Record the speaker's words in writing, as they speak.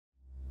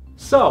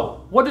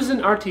So, what is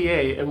an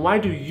RTA and why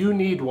do you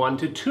need one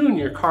to tune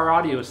your car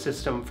audio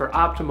system for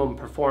optimum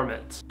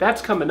performance?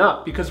 That's coming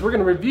up because we're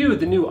going to review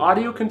the new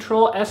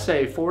AudioControl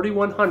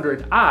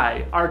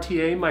SA-4100i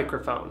RTA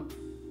microphone.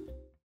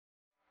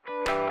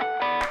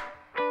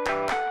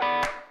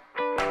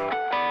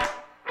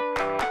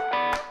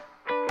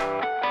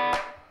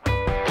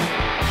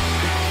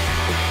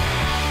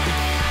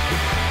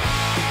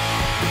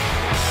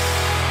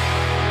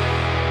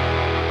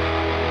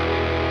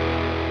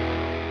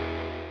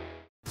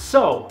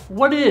 So,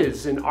 what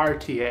is an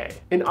RTA?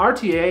 An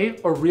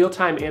RTA, or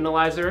real-time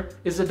analyzer,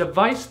 is a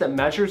device that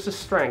measures the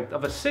strength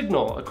of a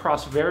signal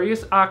across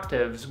various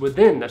octaves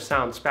within a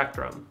sound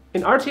spectrum.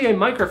 An RTA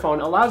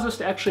microphone allows us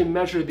to actually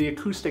measure the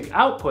acoustic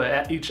output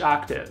at each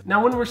octave.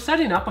 Now, when we're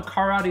setting up a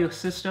car audio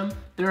system,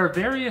 there are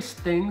various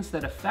things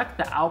that affect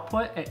the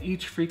output at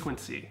each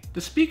frequency.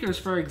 The speakers,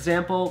 for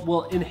example,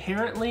 will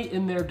inherently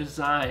in their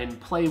design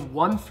play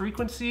one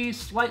frequency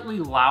slightly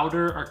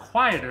louder or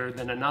quieter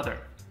than another.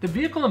 The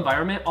vehicle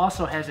environment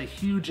also has a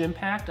huge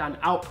impact on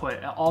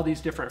output at all these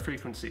different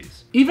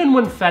frequencies. Even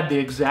when fed the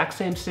exact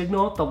same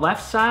signal, the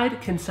left side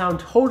can sound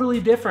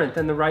totally different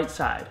than the right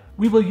side.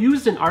 We will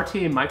use an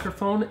RTA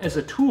microphone as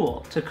a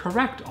tool to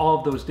correct all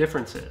of those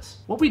differences.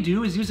 What we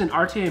do is use an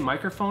RTA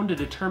microphone to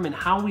determine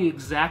how we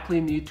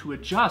exactly need to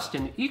adjust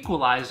an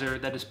equalizer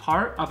that is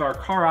part of our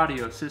car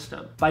audio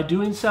system. By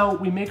doing so,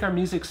 we make our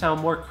music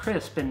sound more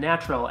crisp and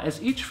natural,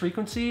 as each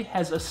frequency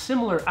has a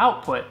similar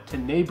output to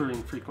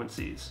neighboring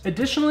frequencies.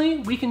 Additionally,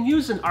 we can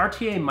use an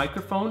RTA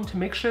microphone to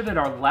make sure that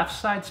our left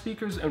side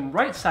speakers and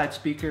right side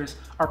speakers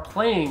are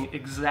playing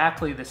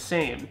exactly the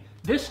same.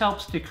 This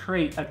helps to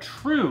create a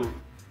true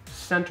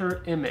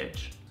center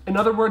image. In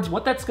other words,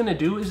 what that's going to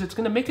do is it's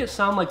going to make it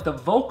sound like the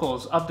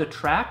vocals of the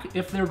track,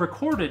 if they're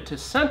recorded to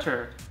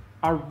center,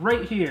 are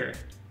right here,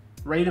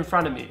 right in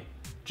front of me.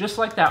 Just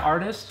like that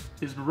artist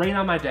is right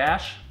on my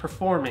dash,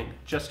 performing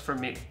just for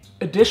me.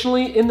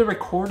 Additionally, in the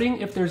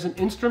recording, if there's an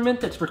instrument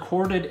that's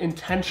recorded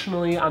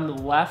intentionally on the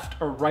left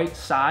or right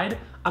side,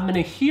 I'm going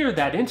to hear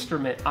that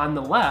instrument on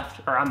the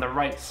left or on the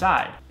right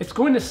side. It's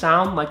going to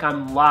sound like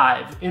I'm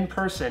live, in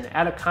person,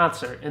 at a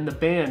concert, and the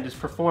band is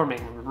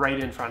performing right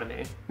in front of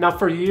me. Now,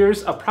 for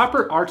years, a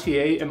proper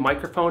RTA and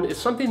microphone is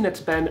something that's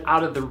been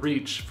out of the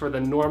reach for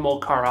the normal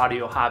car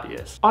audio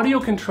hobbyist.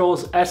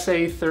 AudioControl's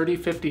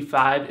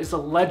SA-3055 is a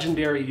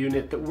legendary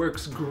unit that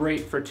works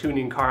great for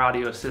tuning car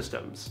audio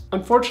systems.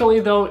 Unfortunately,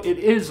 though, it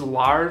is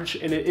large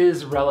and it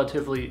is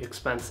relatively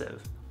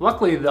expensive.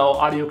 Luckily though,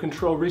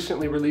 AudioControl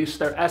recently released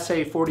their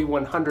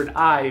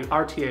SA-4100i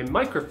RTA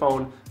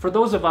microphone for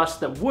those of us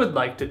that would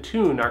like to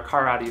tune our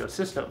car audio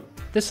system.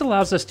 This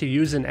allows us to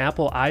use an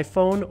Apple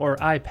iPhone or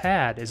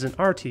iPad as an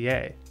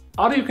RTA.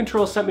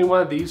 AudioControl sent me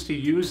one of these to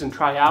use and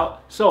try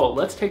out, so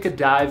let's take a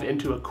dive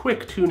into a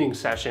quick tuning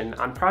session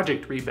on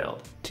Project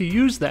Rebuild. To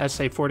use the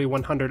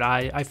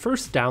SA-4100i, I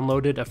first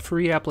downloaded a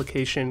free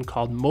application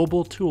called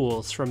Mobile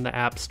Tools from the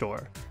App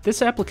Store.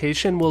 This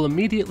application will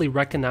immediately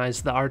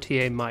recognize the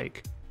RTA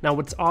mic. Now,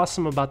 what's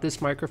awesome about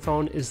this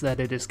microphone is that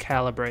it is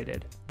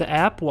calibrated. The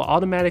app will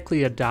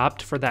automatically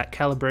adopt for that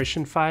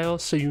calibration file,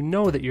 so you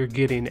know that you're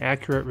getting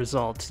accurate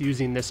results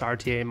using this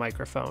RTA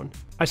microphone.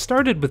 I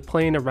started with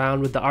playing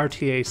around with the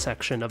RTA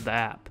section of the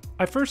app.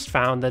 I first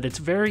found that it's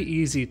very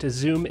easy to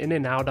zoom in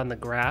and out on the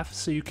graph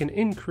so you can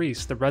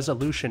increase the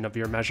resolution of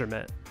your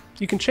measurement.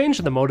 You can change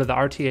the mode of the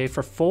RTA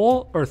for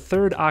full or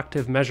third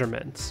octave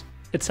measurements.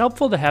 It's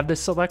helpful to have this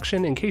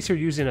selection in case you're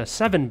using a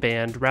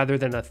 7-band rather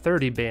than a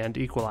 30-band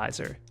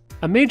equalizer.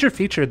 A major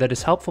feature that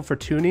is helpful for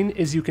tuning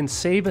is you can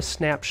save a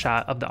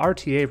snapshot of the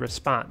RTA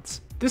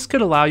response. This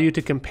could allow you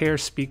to compare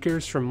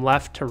speakers from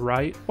left to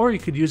right, or you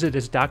could use it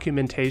as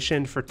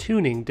documentation for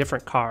tuning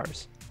different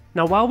cars.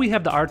 Now, while we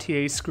have the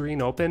RTA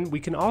screen open, we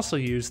can also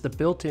use the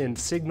built-in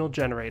signal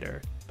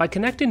generator. By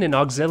connecting an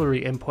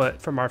auxiliary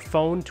input from our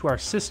phone to our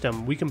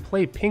system, we can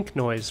play pink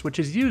noise, which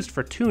is used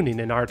for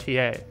tuning an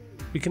RTA.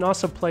 We can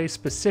also play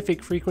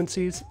specific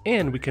frequencies,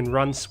 and we can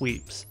run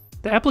sweeps.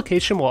 The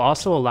application will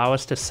also allow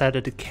us to set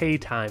a decay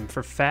time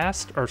for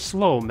fast or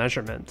slow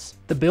measurements.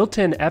 The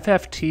built-in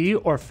FFT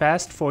or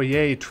fast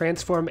Fourier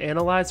transform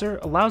analyzer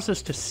allows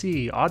us to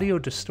see audio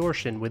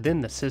distortion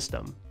within the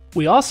system.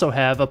 We also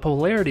have a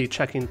polarity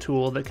checking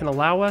tool that can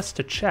allow us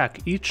to check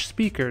each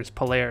speaker's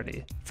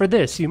polarity. For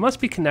this, you must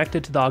be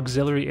connected to the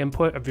auxiliary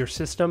input of your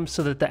system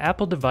so that the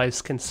Apple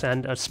device can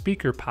send a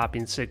speaker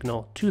popping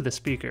signal to the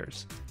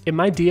speakers. In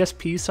my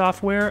DSP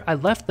software, I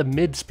left the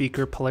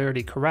mid-speaker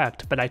polarity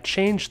correct, but I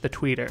changed the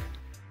tweeter.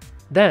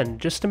 Then,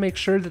 just to make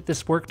sure that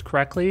this worked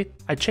correctly,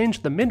 I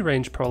changed the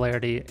mid-range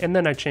polarity and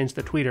then I changed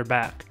the tweeter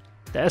back.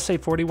 The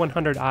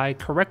SA-4100i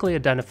correctly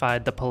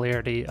identified the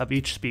polarity of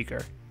each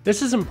speaker.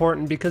 This is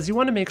important because you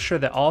want to make sure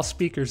that all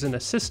speakers in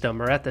a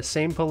system are at the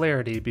same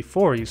polarity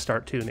before you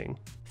start tuning.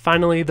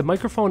 Finally, the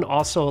microphone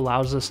also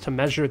allows us to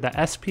measure the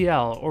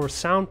SPL or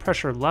sound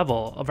pressure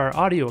level of our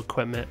audio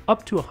equipment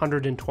up to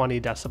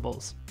 120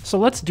 decibels. So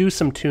let's do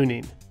some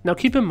tuning. Now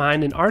keep in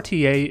mind, an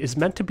RTA is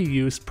meant to be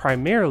used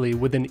primarily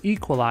with an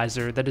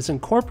equalizer that is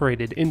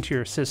incorporated into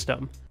your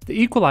system. The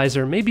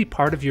equalizer may be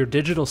part of your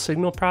digital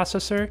signal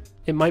processor,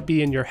 it might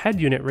be in your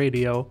head unit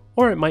radio,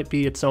 or it might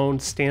be its own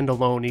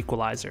standalone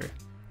equalizer.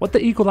 What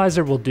the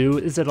equalizer will do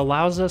is it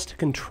allows us to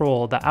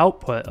control the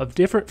output of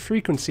different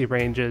frequency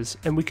ranges,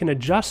 and we can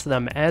adjust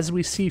them as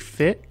we see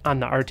fit on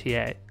the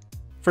RTA.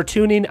 For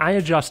tuning, I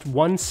adjust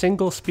one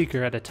single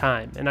speaker at a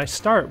time, and I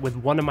start with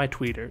one of my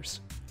tweeters.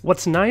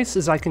 What's nice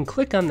is I can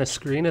click on the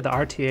screen of the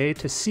RTA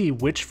to see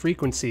which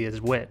frequency is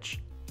which.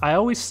 I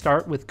always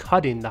start with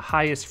cutting the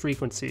highest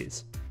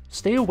frequencies.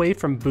 Stay away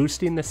from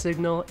boosting the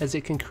signal as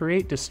it can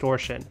create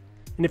distortion,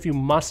 and if you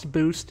must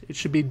boost, it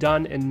should be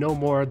done in no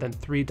more than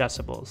 3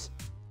 decibels.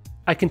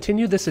 I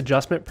continue this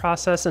adjustment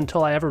process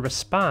until I have a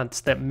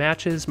response that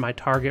matches my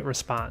target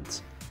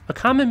response. A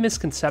common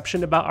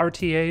misconception about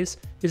RTAs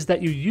is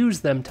that you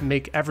use them to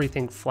make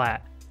everything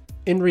flat.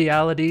 In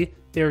reality,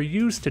 they are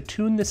used to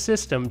tune the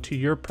system to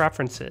your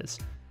preferences.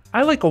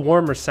 I like a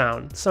warmer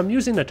sound, so I'm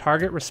using a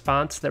target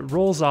response that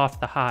rolls off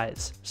the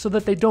highs, so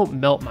that they don't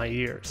melt my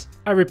ears.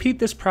 I repeat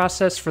this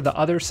process for the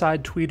other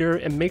side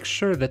tweeter and make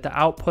sure that the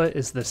output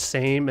is the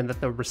same and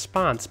that the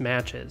response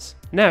matches.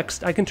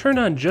 Next, I can turn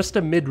on just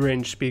a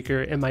mid-range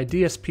speaker in my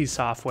DSP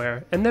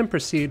software and then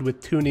proceed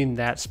with tuning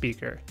that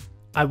speaker.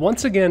 I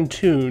once again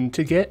tune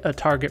to get a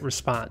target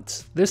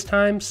response, this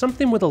time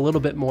something with a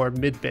little bit more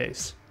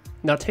mid-bass.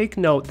 Now take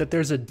note that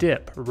there's a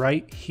dip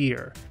right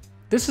here.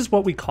 This is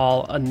what we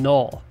call a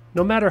null.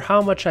 No matter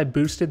how much I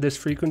boosted this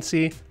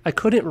frequency, I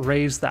couldn't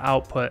raise the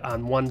output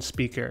on one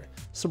speaker.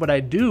 So what I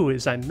do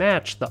is I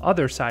match the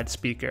other side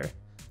speaker.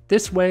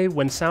 This way,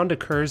 when sound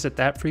occurs at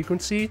that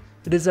frequency,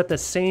 it is at the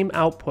same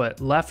output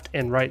left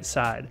and right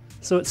side,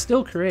 so it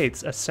still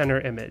creates a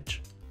center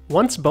image.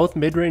 Once both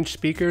mid-range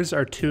speakers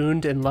are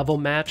tuned and level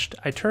matched,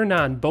 I turn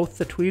on both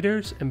the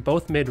tweeters and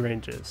both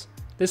mid-ranges.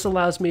 This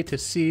allows me to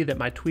see that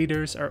my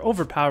tweeters are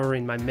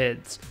overpowering my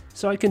mids,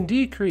 so I can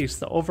decrease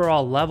the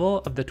overall level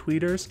of the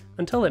tweeters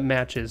until it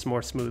matches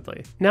more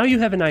smoothly. Now you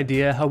have an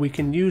idea how we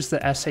can use the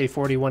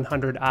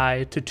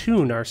SA-4100i to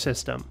tune our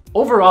system.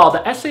 Overall,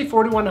 the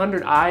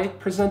SA-4100i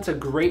presents a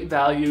great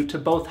value to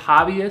both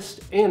hobbyists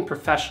and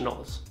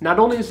professionals. Not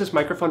only is this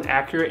microphone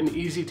accurate and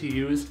easy to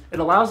use, it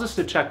allows us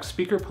to check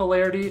speaker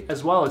polarity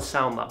as well as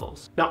sound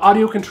levels. Now,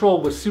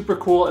 AudioControl was super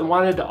cool and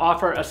wanted to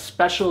offer a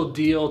special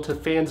deal to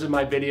fans of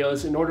my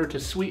videos in order to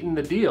sweeten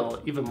the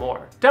deal even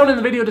more. Down in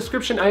the video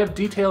description, I have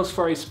details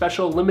for a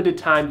special limited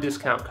time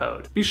discount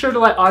code. Be sure to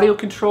let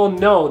AudioControl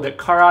know that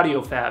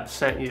CarAudioFab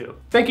sent you.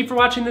 Thank you for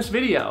watching this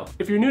video.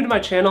 If you're new to my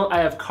channel, I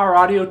have car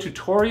audio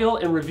tutorial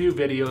and review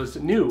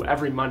videos new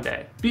every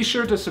Monday. Be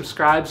sure to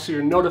subscribe so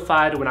you're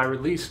notified when I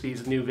release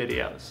these new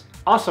videos.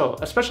 Also,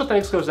 a special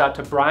thanks goes out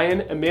to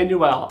Brian,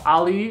 Emmanuel,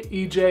 Ali,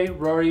 EJ,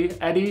 Rory,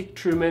 Eddie,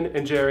 Truman,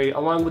 and Jerry,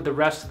 along with the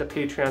rest of the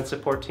Patreon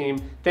support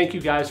team. Thank you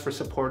guys for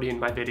supporting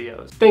my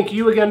videos. Thank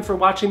you again for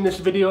watching this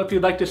video. If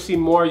you'd like to see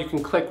more, you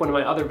can click one of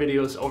my other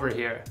videos over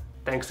here.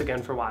 Thanks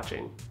again for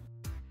watching.